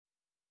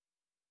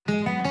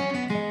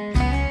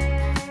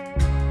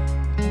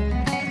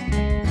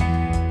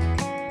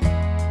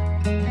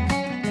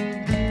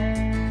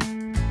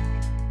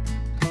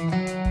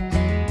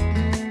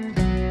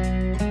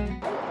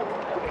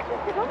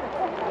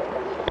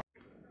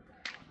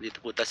Dito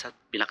po tayo sa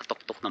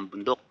pinakatuktok ng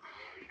bundok.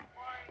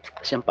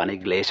 Kasi yung panay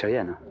glacier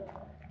yan.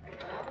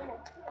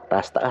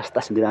 Taas-taas,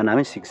 taas hindi na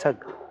namin sigsag.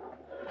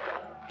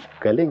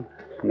 Galing.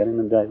 Galing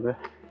ng driver.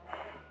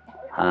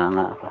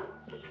 Hanga ako.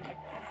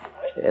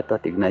 Ito,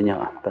 tignan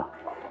nyo. Ito.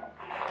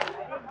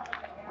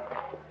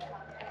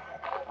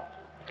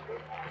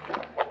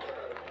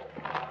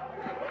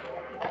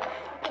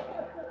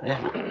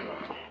 Ayan.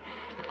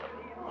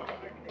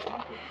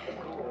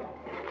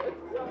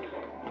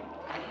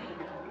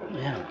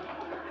 Ayan.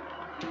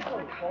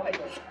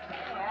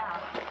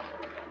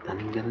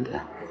 Daming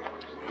ganda.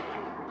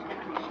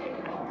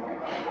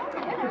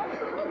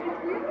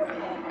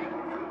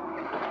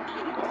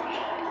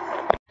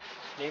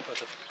 Name for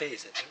the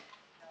place, I think.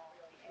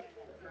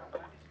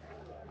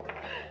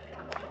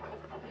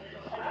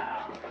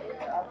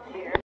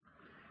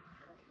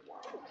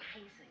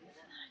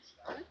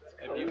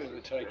 Have you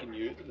ever taken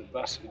the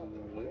bus from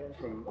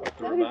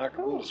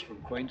Remarkables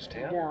from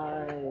Queenstown?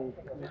 No.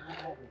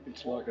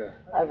 It's like a...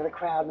 Over the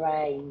Crown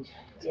Range.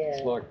 Yeah.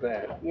 It's like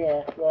that.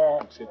 Yeah,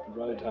 yeah. Except the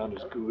roads aren't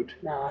as good.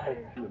 No.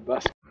 And the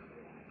bus...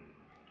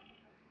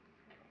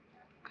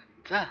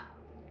 Ganda.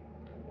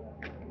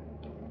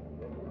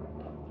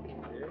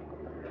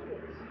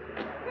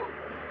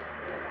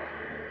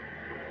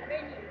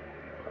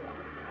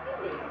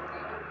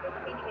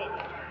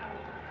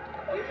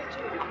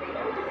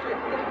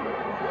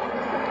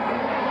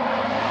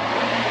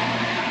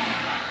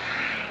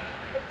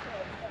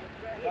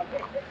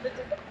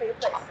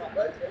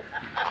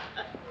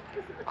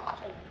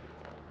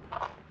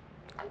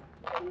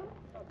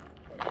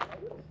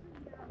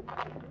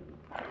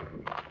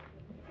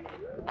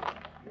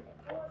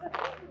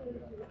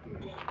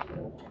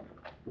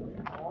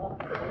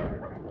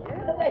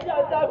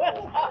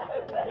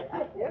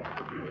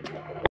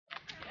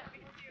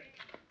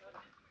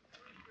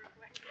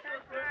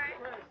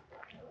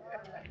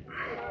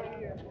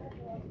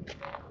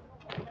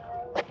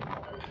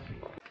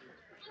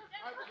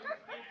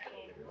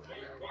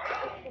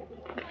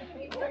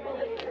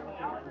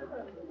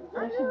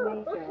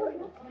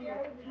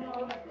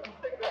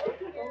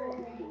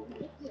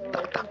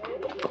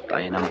 Tuktok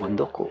tayo ng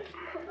bundok ko.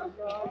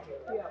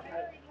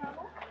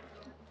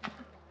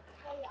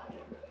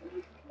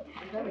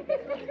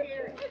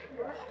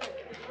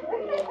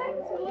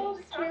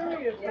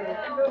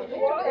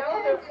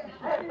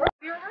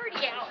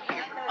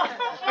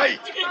 Hey!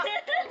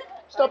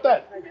 Stop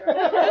that!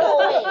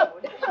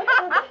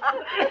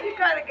 You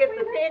gotta get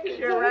the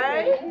picture,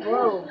 right?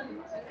 Whoa.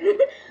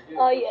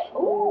 Oh, yeah.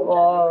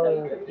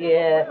 Oh,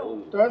 yeah.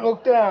 Don't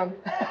look down.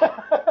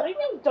 What do you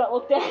mean, don't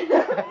look down?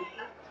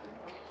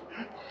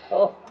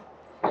 Oh.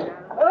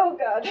 Oh,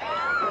 God.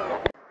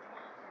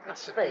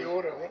 That's the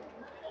order, I think.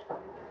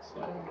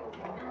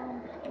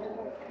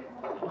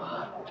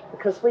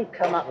 Because we've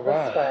come up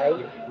this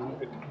way.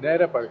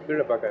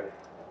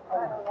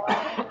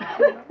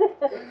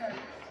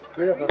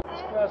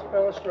 Last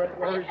balustrade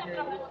road.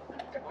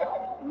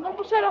 Não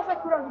puxaram essa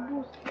cura do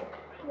busto.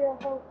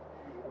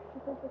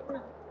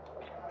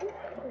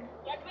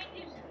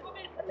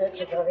 I don't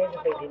think I've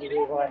ever been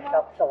anywhere where I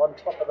felt so on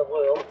top of the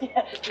world.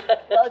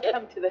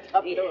 Welcome to the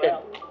top of the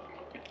world.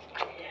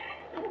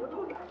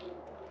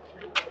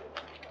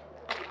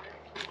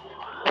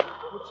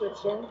 What's that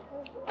song?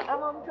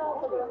 I'm on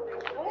top of it.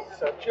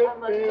 Such a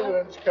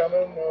feeling's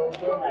coming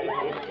over me.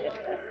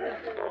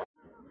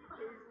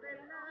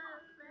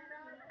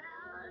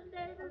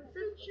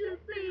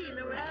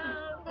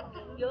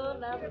 You'll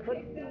never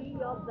put me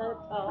on the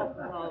top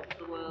of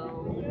the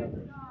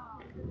world.